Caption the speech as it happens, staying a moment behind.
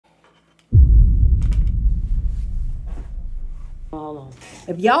hold on.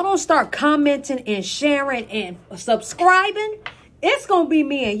 If y'all don't start commenting and sharing and subscribing, it's going to be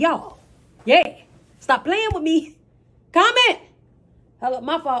me and y'all. Yeah. Stop playing with me. Comment. Hello,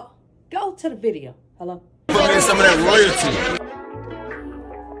 my fault. Go to the video. Hello. Need some of that royalty.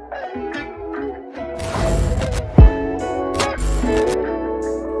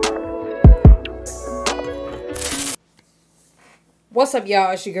 What's up,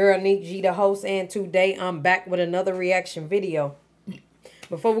 y'all? It's your girl, Neat G, the host, and today I'm back with another reaction video.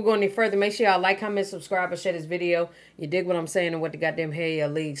 Before we go any further, make sure y'all like, comment, subscribe, and share this video. You dig what I'm saying and what the goddamn hell y'all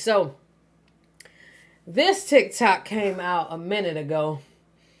league. So, this TikTok came out a minute ago,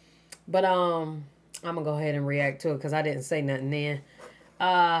 but I'm gonna go ahead and react to it because I didn't say nothing then.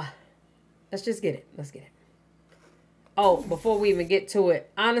 Let's just get it. Let's get it. Oh, before we even get to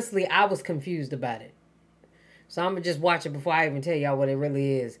it, honestly, I was confused about it. So I'm going to just watch it before I even tell y'all what it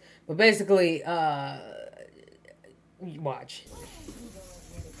really is. But basically, watch.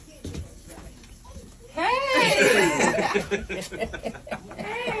 Hey!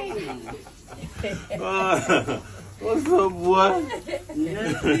 Hey! What's up, boy?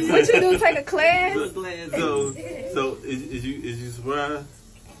 What you do? Take a class? Good class, so is you surprised?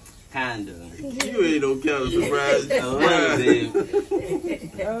 Kinda. You ain't no kind of surprise.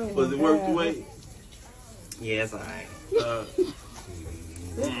 Was it worth the wait? Yeah, it's alright.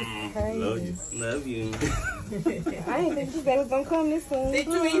 Love you. I didn't think they was gonna come this soon. Did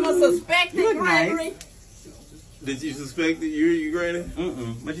you even suspect it, Gregory? Did you suspect it? You Granny?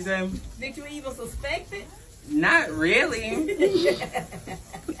 What you say? Did you even suspect it? Not really.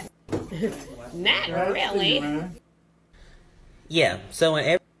 Not really. Yeah, so in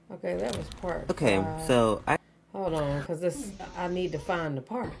every... Okay, that was part. Okay, so I... Hold on, because this... I need to find the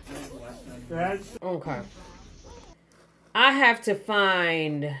part. Okay. I have to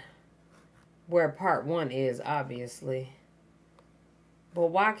find where part 1 is, obviously. But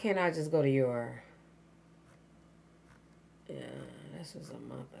why can't I just go to your... Yeah, this was a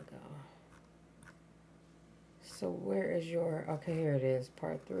month ago. So where is your... Okay, here it is.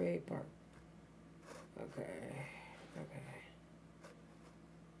 Part 3, part... Okay.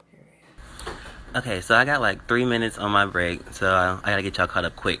 Okay, so I got like 3 minutes on my break, so I gotta get y'all caught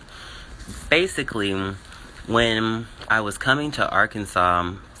up quick. Basically, when I was coming to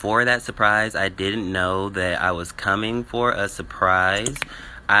Arkansas for that surprise, I didn't know that I was coming for a surprise.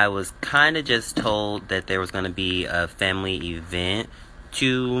 I was kind of just told that there was going to be a family event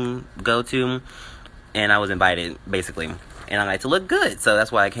to go to, and I was invited, basically. And I like to look good, so that's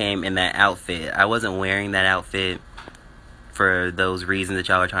why I came in that outfit. I wasn't wearing that outfit for those reasons that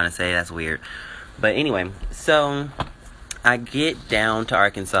y'all are trying to say. That's weird. But anyway, so I get down to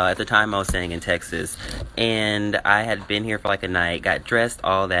Arkansas. At the time, I was staying in Texas, and I had been here for like a night, got dressed,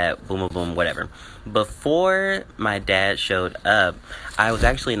 all that, boom, boom, boom, whatever. Before my dad showed up, I was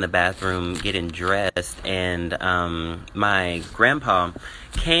actually in the bathroom getting dressed, and my grandpa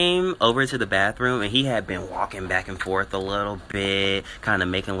came over to the bathroom, and he had been walking back and forth a little bit, kind of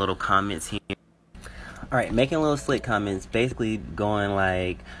making little comments here. All right, making little slick comments, basically going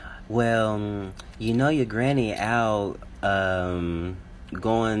like, well, you know your granny out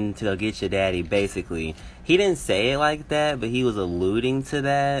going to go get your daddy, basically. He didn't say it like that, but he was alluding to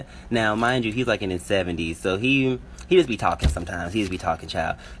that. Now, mind you, he's like in his 70s, so he just be talking sometimes. He just be talking,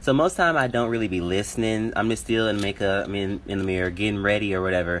 child. So most time I don't really be listening. I'm just still in makeup, I'm in the mirror, getting ready or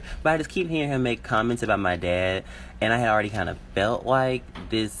whatever. But I just keep hearing him make comments about my dad, and I had already kind of felt like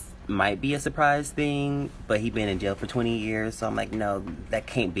this might be a surprise thing, but he'd been in jail for 20 years, so I'm like, no, that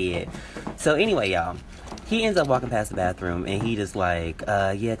can't be it. So anyway, y'all, he ends up walking past the bathroom, and he just like,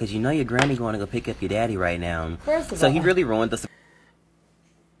 yeah, because you know your granny going to go pick up your daddy right now. First of so all, he really ruined the...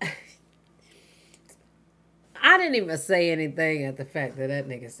 I didn't even say anything at the fact that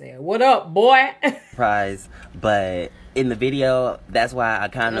nigga said, "What up, boy?" surprise, but in the video, that's why I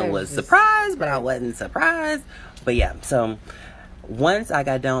kind of was surprised, but I wasn't surprised. But yeah, so once I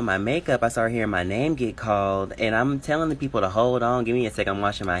got done with my makeup, I started hearing my name get called, and I'm telling the people to hold on, give me a sec, I'm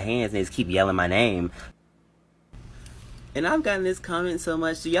washing my hands, and they just keep yelling my name. And I've gotten this comment so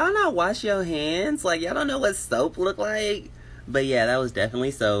much, do y'all not wash your hands? Like, y'all don't know what soap look like? But yeah, that was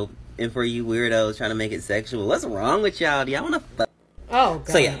definitely soap. And for you weirdos trying to make it sexual, what's wrong with y'all? Do y'all want to fuck? Oh, God.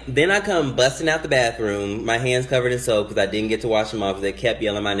 So yeah, then I come busting out the bathroom, my hands covered in soap because I didn't get to wash them off because they kept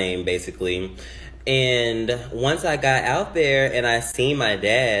yelling my name, basically. And once I got out there and I seen my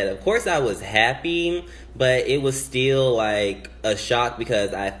dad, of course I was happy, but it was still like a shock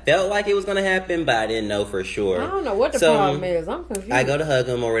because I felt like it was going to happen, but I didn't know for sure. I don't know what the problem is. I'm confused. I go to hug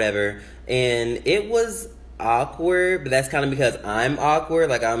him or whatever, and it was awkward, but that's kind of because I'm awkward.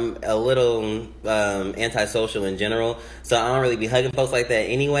 Like, I'm a little antisocial in general, so I don't really be hugging folks like that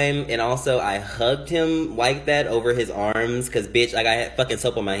anyway. And also, I hugged him like that over his arms, because, bitch, like, I had fucking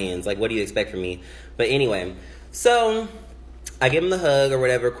soap on my hands. Like, what do you expect from me? But anyway, so I give him the hug or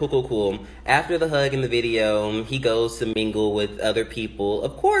whatever. Cool. After the hug in the video, he goes to mingle with other people.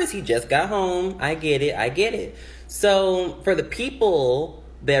 Of course, he just got home. I get it. So, for the people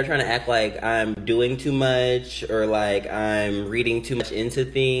they're trying to act like I'm doing too much or like I'm reading too much into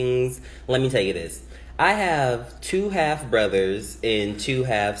things, let me tell you this. I have 2 half brothers and 2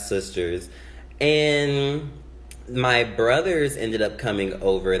 half sisters, and my brothers ended up coming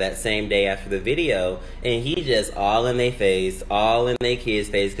over that same day after the video, and he just all in their face, all in their kids'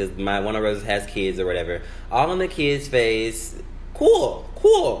 face, because one of my brothers has kids or whatever, all in the kids' face.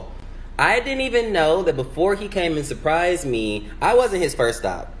 Cool. I didn't even know that before he came and surprised me, I wasn't his first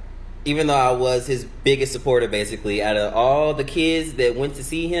stop. Even though I was his biggest supporter, basically. Out of all the kids that went to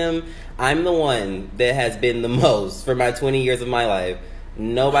see him, I'm the one that has been the most for my 20 years of my life.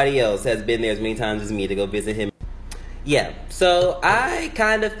 Nobody else has been there as many times as me to go visit him. Yeah, so I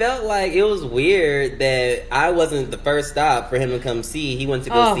kind of felt like it was weird that I wasn't the first stop for him to come see. He went to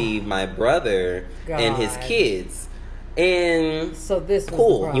go see my brother and his kids. And so this was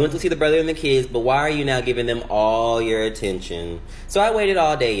cool. You went to see the brother and the kids, but why are you now giving them all your attention? So I waited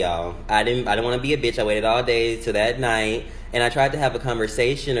all day, y'all. I didn't want to be a bitch. I waited all day till that night, and I tried to have a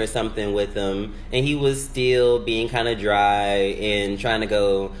conversation or something with him, and he was still being kind of dry and trying to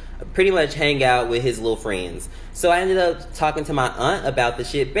go pretty much hang out with his little friends. So I ended up talking to my aunt about the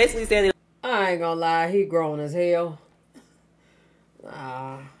shit, basically saying, I ain't gonna lie, he grown as hell.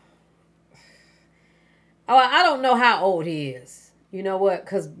 I don't know how old he is. You know what?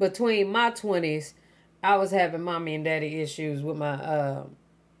 Because between my 20s, I was having mommy and daddy issues with my,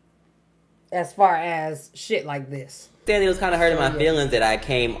 as far as shit like this. Then it was kind of hurting my feelings that I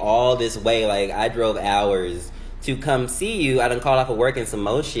came all this way. Like, I drove hours to come see you. I done called off of work and some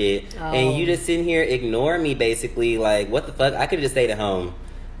more shit. And you just sitting here ignoring me, basically. Like, what the fuck? I could have just stayed at home.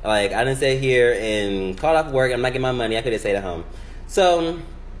 Like, I didn't sit here and called off work. I'm not getting my money. I could have stayed at home. So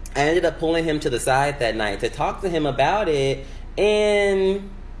I ended up pulling him to the side that night to talk to him about it, and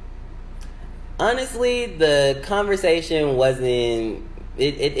honestly, the conversation wasn't.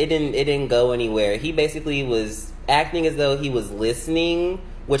 It didn't go anywhere. He basically was acting as though he was listening,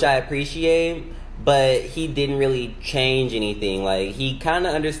 which I appreciate, but he didn't really change anything. Like, he kind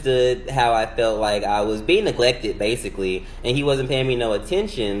of understood how I felt like I was being neglected, basically, and he wasn't paying me no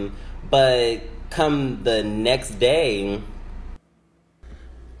attention. But come the next day,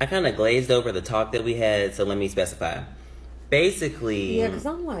 I kind of glazed over the talk that we had, so let me specify. Basically, yeah, 'cause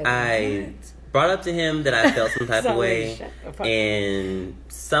I'm like, I brought up to him that I felt some type of way, and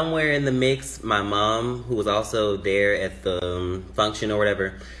somewhere in the mix, my mom, who was also there at the function or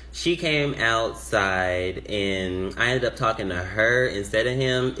whatever, she came outside, and I ended up talking to her instead of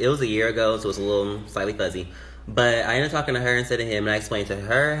him. It was a year ago, so it's a little slightly fuzzy. But I ended up talking to her instead of him, and I explained to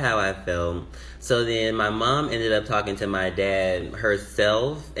her how I felt. So then my mom ended up talking to my dad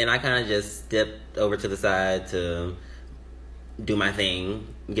herself, and I kind of just stepped over to the side to do my thing,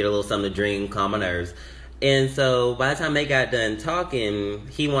 get a little something to drink, calm my nerves. And so by the time they got done talking,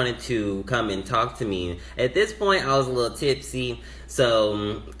 he wanted to come and talk to me. At this point, I was a little tipsy,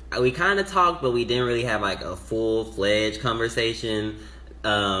 so we kind of talked, but we didn't really have like a full-fledged conversation.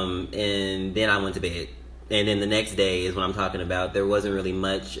 And then I went to bed. And then the next day is what I'm talking about. There wasn't really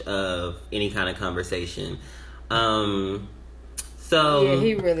much of any kind of conversation. So yeah,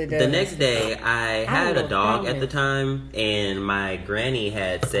 he really does. The next day, I had a dog at the time, and my granny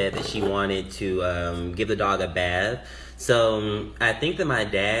had said that she wanted to give the dog a bath. So I think that my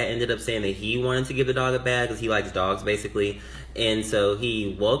dad ended up saying that he wanted to give the dog a bath because he likes dogs, basically. And so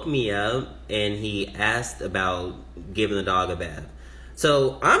he woke me up, and he asked about giving the dog a bath.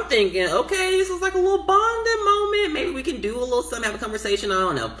 So I'm thinking, okay, this is like a little bonding moment. Maybe we can do a little something, have a conversation. I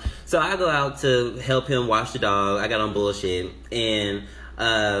don't know. So I go out to help him wash the dog. I got on bullshit. And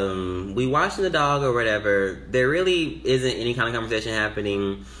we washing the dog or whatever. There really isn't any kind of conversation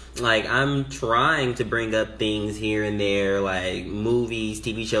happening. Like, I'm trying to bring up things here and there, like movies,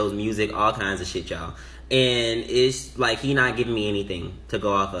 TV shows, music, all kinds of shit, y'all. And it's like he not giving me anything to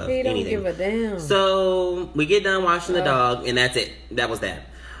go off of. He don't give a damn. So we get done washing the dog, and that's it. That was that.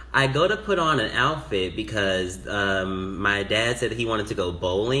 I go to put on an outfit because my dad said that he wanted to go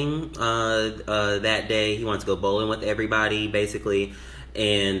bowling that day. He wanted to go bowling with everybody, basically.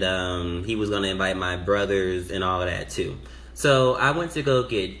 And he was going to invite my brothers and all of that, too. So I went to go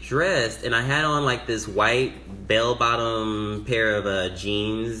get dressed, and I had on like this white bell-bottom pair of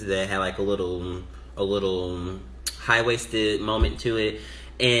jeans that had like a little a little high-waisted moment to it.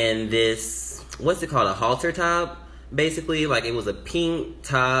 And this, what's it called, a halter top? Basically, like, it was a pink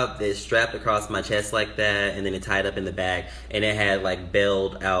top that strapped across my chest like that, and then it tied up in the back, and it had, like,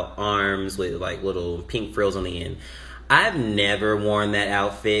 belled out arms with, like, little pink frills on the end. I've never worn that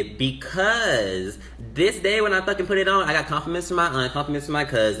outfit because this day when I fucking put it on, I got compliments from my aunt, compliments from my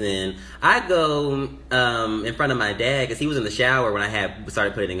cousin. I go in front of my dad because he was in the shower when I had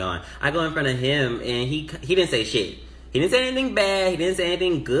started putting it on. I go in front of him and he didn't say shit. He didn't say anything bad. He didn't say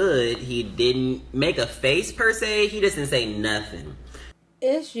anything good. He didn't make a face per se. He just didn't say nothing.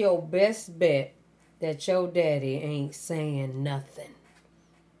 It's your best bet that your daddy ain't saying nothing.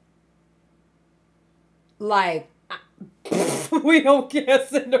 Like, we don't care,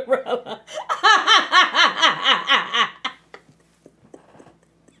 Cinderella.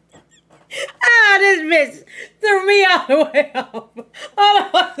 This bitch threw me all the way off.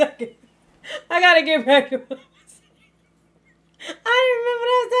 Hold on a second. I gotta get back to what I was saying. I didn't remember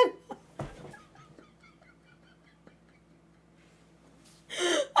what I was saying.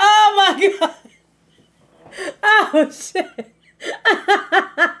 Oh my god. Oh shit.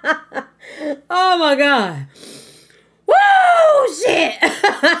 Oh my god. Woo shit.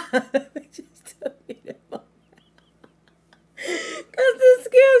 Just took me that moment. Cause this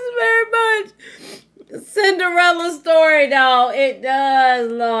gives very much Cinderella story, though. It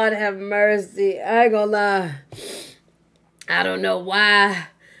does. Lord have mercy. I ain't gonna lie. I don't know why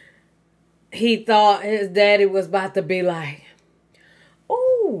he thought his daddy was about to be like,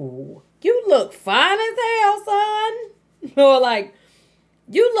 "Oh, you look fine as hell, son." Or like,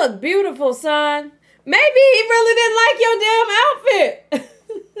 "You look beautiful, son." Maybe he really didn't like your damn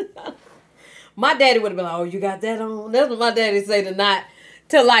outfit. My daddy would have been like, "Oh, you got that on?" That's what my daddy say to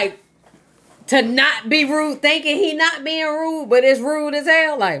not be rude, thinking he not being rude, but it's rude as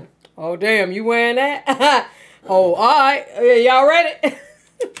hell. Like, "Oh, damn, you wearing that?" "Oh, all right. Y'all ready?"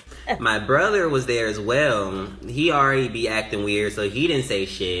 My brother was there as well. He already be acting weird, so he didn't say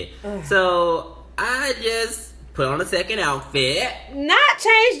shit. So I just put on a second outfit. Not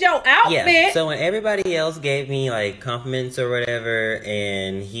change your outfit. Yeah. So when everybody else gave me like compliments or whatever,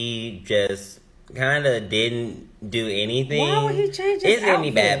 and he just kind of didn't do anything. Why would he change his It's giving me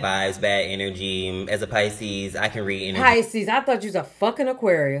outfit? bad vibes, bad energy. As a Pisces, I can read energy. Pisces, I thought you was a fucking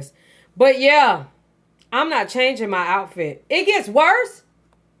Aquarius. But yeah, I'm not changing my outfit. It gets worse.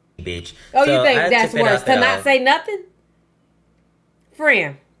 Bitch. Oh, So you think I that's took that worse? To outfit not off. say nothing?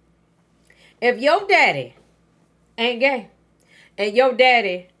 Friend, if your daddy ain't gay and your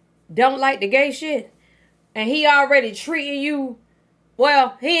daddy don't like the gay shit and he already treating you,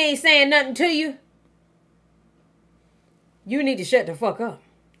 well, he ain't saying nothing to you, you need to shut the fuck up.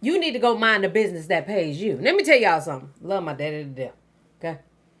 You need to go mind the business that pays you. Let me tell y'all something. Love my daddy to death. Okay?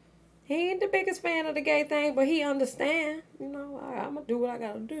 He ain't the biggest fan of the gay thing, but he understand. You know, I'm going to do what I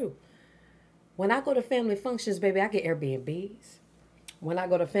got to do. When I go to family functions, baby, I get Airbnbs. When I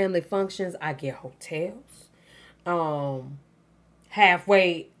go to family functions, I get hotels.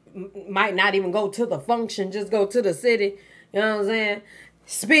 Halfway, might not even go to the function, just go to the city. You know what I'm saying?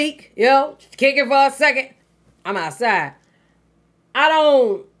 Speak, kick it for a second. I'm outside. I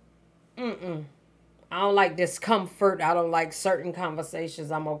don't like discomfort. I don't like certain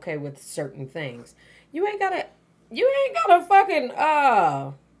conversations. I'm okay with certain things. You ain't gotta fucking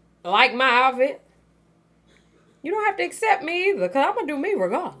like my outfit. You don't have to accept me either, because I'm gonna do me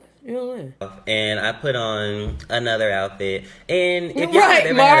regardless. You know what I mean? And I put on another outfit. And if y'all Right, have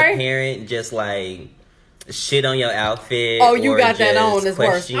ever Mari. had a parent just like shit on your outfit, Oh, you or got that just on is worse.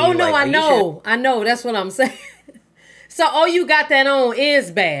 question Oh you, no, like, I are you know. sure? I know. That's what I'm saying. So, oh, you got that on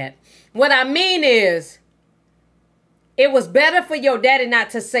is bad. What I mean is, it was better for your daddy not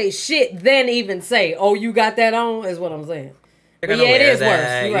to say shit than even say, "Oh, you got that on," is what I'm saying. You're But gonna yeah, it wear is that.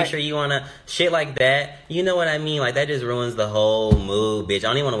 worse. You You're right. sure you wanna shit like that? You know what I mean? Like, that just ruins the whole mood, bitch. I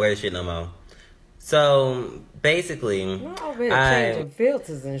don't even wanna wear this shit no more. So basically, Not over here I changing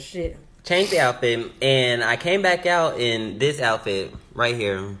filters and shit. changed the outfit, and I came back out in this outfit right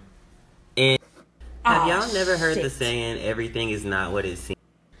here. And have y'all never heard the shit. saying, "Everything is not what it seems"?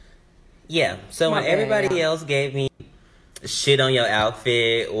 Yeah. So My when bad, everybody y'all. else gave me shit on your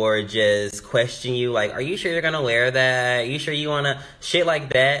outfit or just question you, like, "Are you sure you're gonna wear that? You sure you wanna shit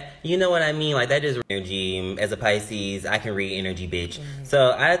like that?" You know what I mean? Like, that just energy. As a Pisces, I can read energy, bitch.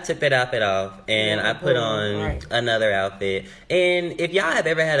 So I took that outfit off and Yeah, I put cool. on Right. another outfit. And if y'all have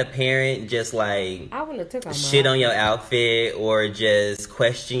ever had a parent just like I wouldn't have took on my shit on outfit. your outfit or just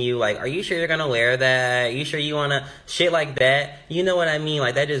question you, like, "Are you sure you're gonna wear that? You sure you wanna shit like that?" You know what I mean?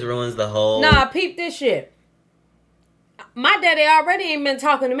 Like, that just ruins the whole. Nah, peep this shit. My daddy already ain't been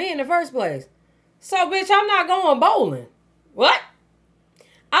talking to me in the first place. So, bitch, I'm not going bowling. What?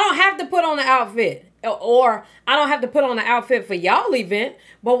 I don't have to put on an outfit. Or I don't have to put on an outfit for y'all event.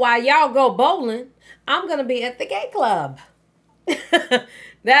 But while y'all go bowling, I'm going to be at the gay club.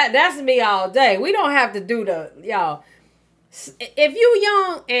 That's me all day. We don't have to do the, y'all. If you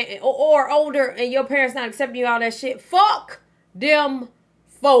young or older and your parents not accepting you all that shit, fuck them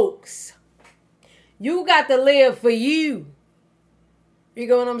folks. You got to live for you. You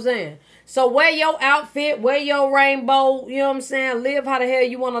get what I'm saying? So wear your outfit, wear your rainbow, you know what I'm saying? Live how the hell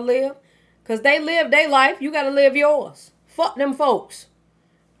you want to live. Because they live their life. You got to live yours. Fuck them folks.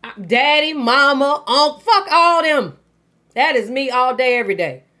 Daddy, mama, uncle, fuck all them. That is me all day, every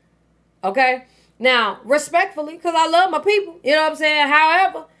day. Okay? Now, respectfully, because I love my people. You know what I'm saying?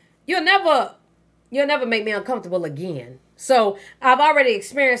 However, you'll never make me uncomfortable again. So, I've already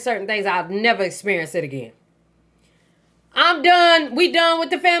experienced certain things. I've never experienced it again. I'm done. We done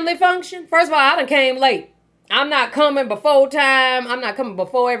with the family function. First of all, I done came late. I'm not coming before time. I'm not coming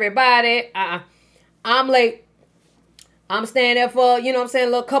before everybody. I'm late. I'm staying there for, you know what I'm saying,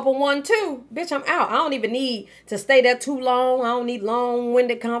 a little couple 1, 2. Bitch, I'm out. I don't even need to stay there too long. I don't need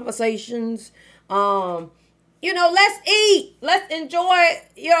long-winded conversations. You know, let's eat. Let's enjoy,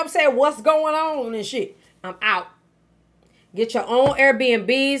 you know what I'm saying, what's going on and shit. I'm out. Get your own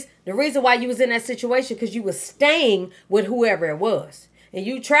Airbnbs. The reason why you was in that situation, because you was staying with whoever it was. And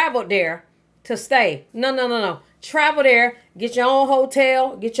you traveled there to stay. No. Travel there. Get your own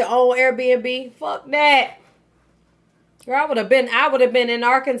hotel. Get your own Airbnb. Fuck that. Girl, I would have been in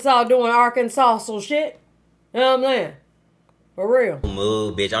Arkansas doing Arkansas shit. You know what I'm saying? For real.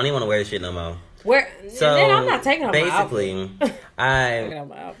 Move, bitch. I don't even want to wear this shit no more. So, and then I'm not taking off basically, my outfit. I taking off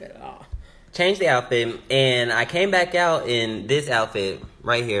my outfit at all. Changed the outfit, and I came back out in this outfit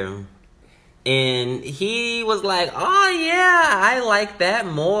right here. And he was like, oh yeah, I like that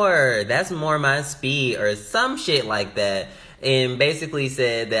more. That's more my speed, or some shit like that. And basically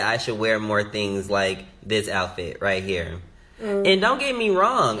said that I should wear more things like this outfit right here. And don't get me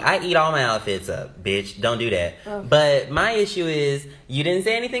wrong, I eat all my outfits up, bitch. Don't do that. But my issue is, you didn't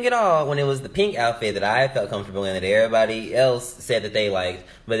say anything at all when it was the pink outfit that I felt comfortable in, that everybody else said that they liked.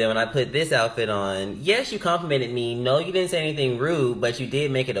 But then when I put this outfit on, yes, you complimented me. No, you didn't say anything rude, but you did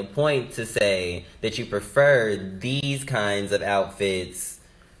make it a point to say that you prefer these kinds of outfits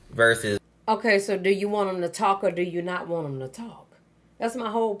versus... Okay, so do you want them to talk or do you not want them to talk? That's my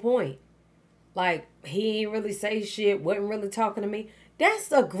whole point. Like, he ain't really say shit, wasn't really talking to me.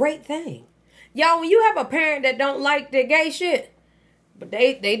 That's a great thing. Y'all, when you have a parent that don't like the gay shit, but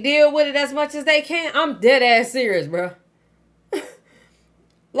they deal with it as much as they can, I'm dead ass serious, bro.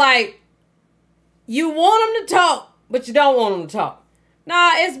 Like, you want them to talk, but you don't want them to talk.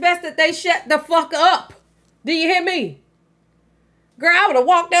 Nah, it's best that they shut the fuck up. Do you hear me? Girl, I would have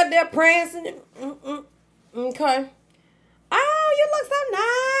walked out there prancing. Okay. Oh, you look so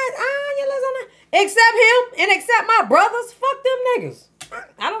nice. Oh, you look so nice. Except him and except my brothers. Fuck them niggas.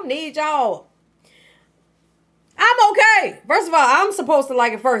 I don't need y'all. I'm okay. First of all, I'm supposed to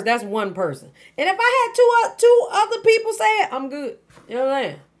like it first. That's one person. And if I had two other people say it, I'm good. You know what I'm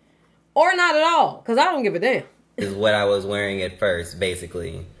saying? Or not at all. Because I don't give a damn. Is what I was wearing at first,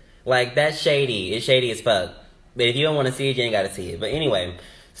 basically. Like, that's shady. It's shady as fuck. But if you don't want to see it, you ain't got to see it. But anyway,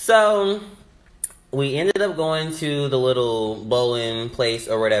 so... we ended up going to the little bowling place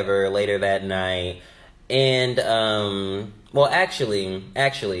or whatever later that night. And, well, actually,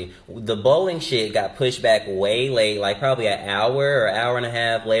 the bowling shit got pushed back way late, like probably an hour or hour and a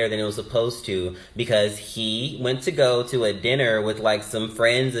half later than it was supposed to, because he went to go to a dinner with, like, some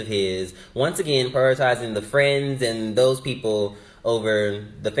friends of his. Once again, prioritizing the friends and those people over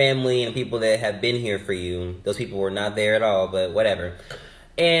the family and people that have been here for you. Those people were not there at all, but whatever.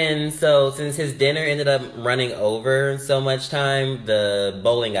 And so, since his dinner ended up running over so much time, the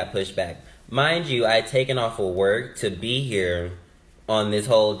bowling got pushed back. Mind you, I had taken off of work to be here on this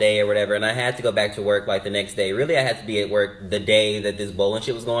whole day or whatever, and I had to go back to work, like, the next day. Really, I had to be at work the day that this bowling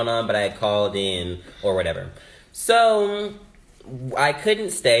shit was going on, but I had called in or whatever. So, I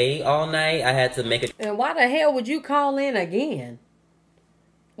couldn't stay all night. I had to make a... And why the hell would you call in again?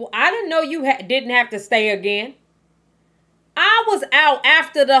 Well, I didn't know you didn't have to stay again. I was out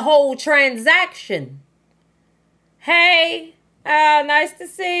after the whole transaction. Hey, nice to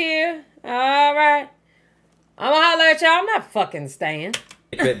see you. All right. I'm gonna holler at y'all. I'm not fucking staying.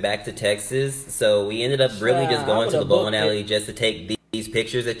 Trip back to Texas, so we ended up really just going to the bowling alley just to take these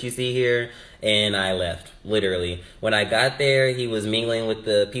pictures that you see here, and I left, literally. When I got there, he was mingling with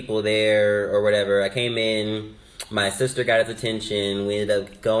the people there or whatever. I came in, My sister got his attention. We ended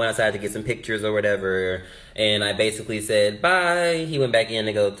up going outside to get some pictures or whatever. And I basically said bye. He went back in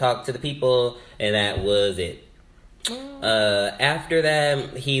to go talk to the people. And that was it. After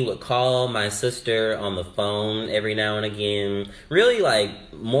that, he would call my sister on the phone every now and again. Really,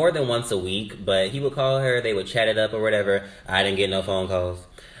 like, more than once a week. But he would call her. They would chat it up or whatever. I didn't get no phone calls.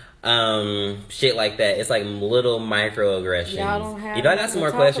 Shit like that. It's like little microaggressions. Y'all don't have if I got some more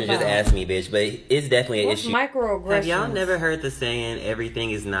questions, just ask me, bitch. But it's definitely an issue. Microaggressions? Have y'all never heard the saying,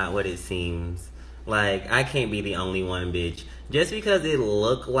 everything is not what it seems? Like, I can't be the only one, bitch. Just because it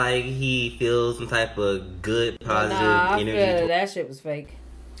looked like he feels some type of good, positive energy. That shit was fake.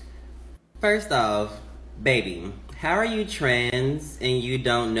 First off, baby, how are you trans and you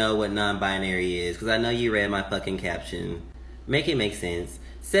don't know what non-binary is? Because I know you read my fucking caption. Make it make sense.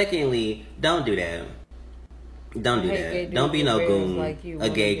 Secondly, don't do that. Don't do that. Don't be no goon. Like a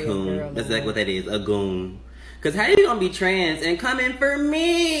gay coon. That's exactly what that is. A goon. Because how you gonna be trans and come in for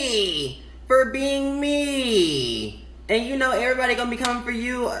me? For being me? And you know everybody gonna be coming for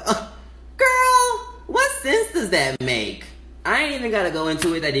you? Girl, what sense does that make? I ain't even gotta go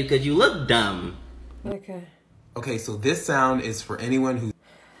into it that deep because you look dumb. Okay. Okay, so this sound is for anyone who...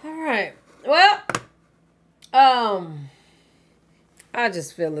 Alright. Well, I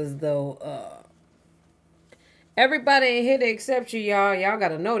just feel as though everybody ain't here to accept you, y'all. Y'all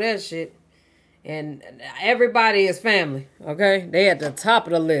gotta know that shit. And everybody is family, okay? They at the top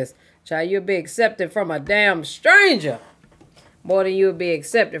of the list. Child, you'll be accepted from a damn stranger more than you'll be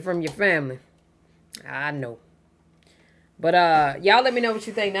accepted from your family. I know. But y'all let me know what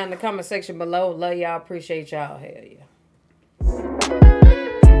you think down in the comment section below. Love y'all. Appreciate y'all. Hell yeah.